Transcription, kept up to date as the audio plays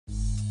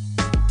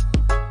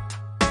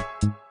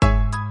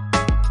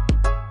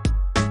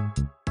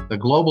The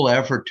global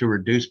effort to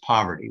reduce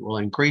poverty will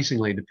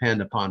increasingly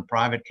depend upon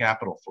private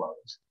capital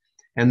flows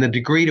and the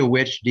degree to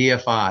which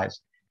DFIs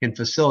can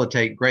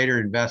facilitate greater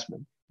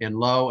investment in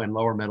low and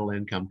lower middle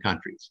income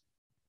countries.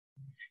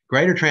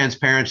 Greater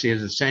transparency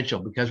is essential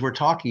because we're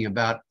talking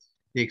about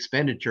the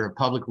expenditure of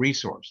public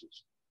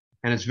resources,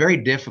 and it's very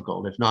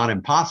difficult, if not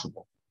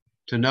impossible,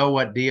 to know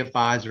what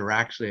DFIs are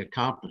actually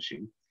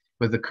accomplishing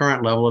with the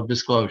current level of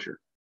disclosure.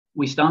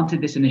 We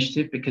started this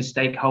initiative because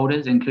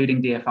stakeholders,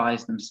 including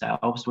DFIs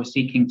themselves, were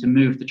seeking to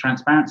move the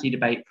transparency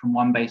debate from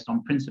one based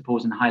on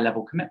principles and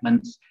high-level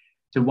commitments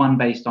to one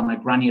based on a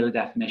granular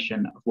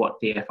definition of what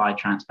DFI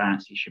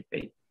transparency should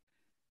be.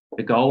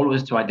 The goal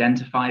was to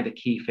identify the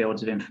key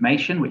fields of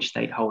information which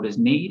stakeholders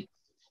need,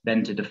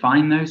 then to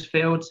define those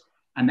fields,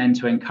 and then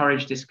to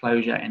encourage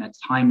disclosure in a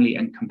timely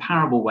and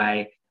comparable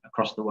way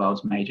across the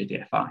world's major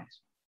DFIs.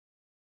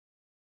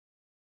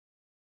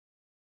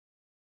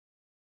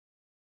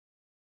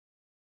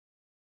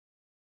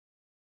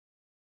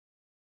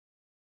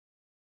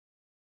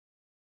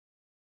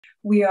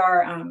 We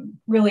are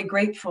really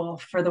grateful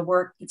for the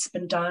work that's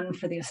been done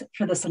for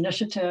this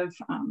initiative.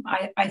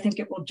 I think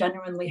it will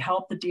genuinely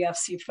help the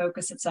DFC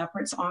focus its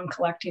efforts on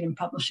collecting and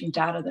publishing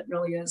data that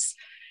really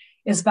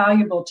is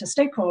valuable to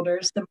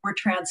stakeholders. The more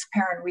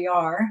transparent we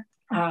are,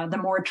 the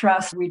more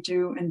trust we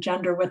do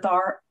engender with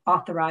our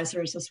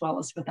authorizers as well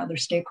as with other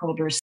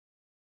stakeholders.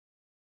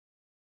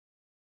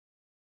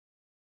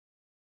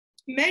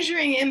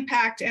 Measuring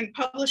impact and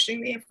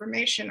publishing the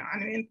information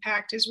on an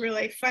impact is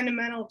really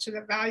fundamental to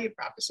the value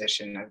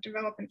proposition of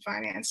development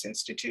finance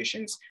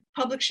institutions.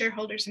 Public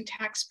shareholders and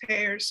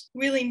taxpayers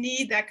really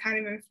need that kind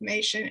of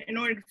information in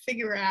order to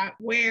figure out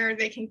where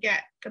they can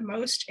get the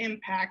most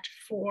impact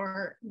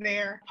for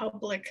their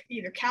public,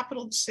 either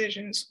capital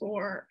decisions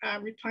or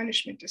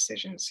replenishment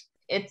decisions.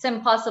 It's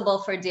impossible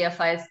for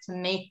DFIs to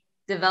make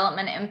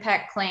development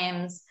impact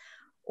claims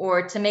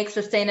or to make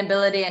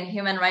sustainability and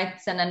human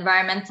rights and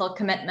environmental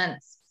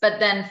commitments, but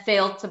then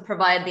fail to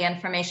provide the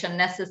information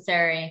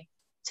necessary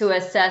to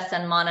assess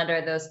and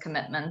monitor those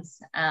commitments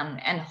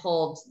and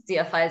hold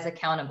DFIs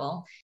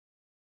accountable.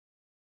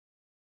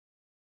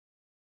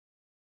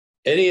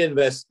 Any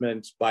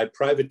investment by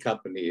private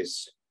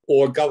companies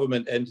or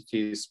government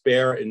entities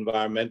bear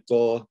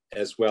environmental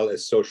as well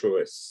as social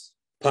risks.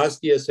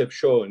 Past years have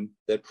shown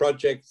that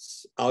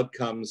projects'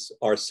 outcomes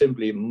are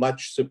simply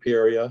much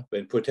superior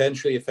when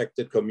potentially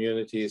affected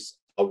communities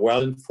are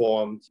well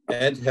informed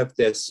and have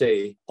their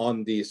say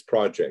on these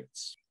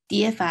projects.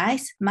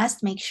 DFIs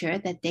must make sure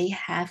that they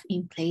have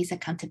in place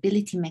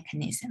accountability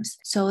mechanisms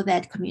so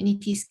that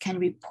communities can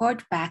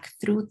report back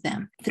through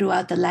them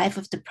throughout the life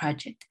of the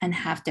project and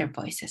have their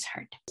voices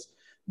heard.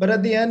 But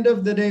at the end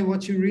of the day,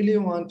 what you really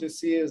want to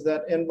see is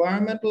that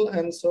environmental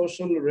and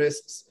social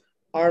risks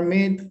are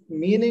made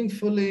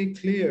meaningfully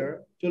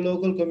clear to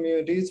local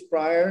communities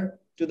prior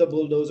to the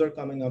bulldozer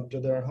coming up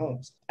to their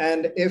homes.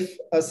 And if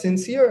a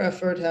sincere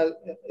effort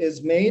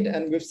is made,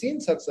 and we've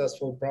seen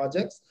successful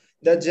projects,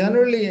 that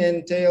generally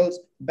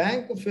entails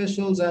bank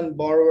officials and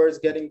borrowers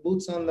getting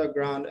boots on the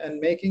ground and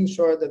making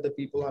sure that the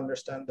people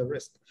understand the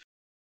risk.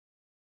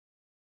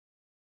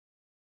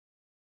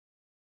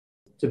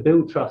 To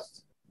build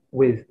trust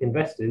with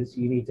investors,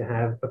 you need to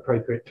have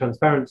appropriate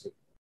transparency.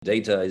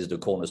 Data is the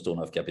cornerstone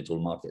of capital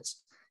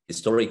markets.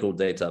 Historical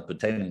data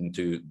pertaining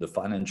to the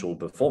financial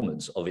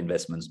performance of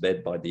investments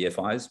made by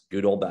DFIs,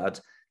 good or bad,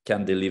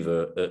 can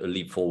deliver a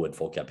leap forward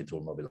for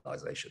capital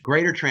mobilization.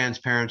 Greater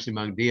transparency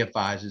among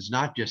DFIs is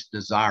not just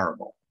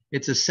desirable,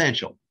 it's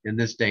essential in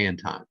this day and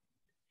time.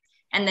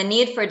 And the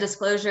need for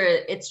disclosure,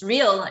 it's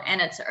real and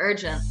it's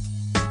urgent.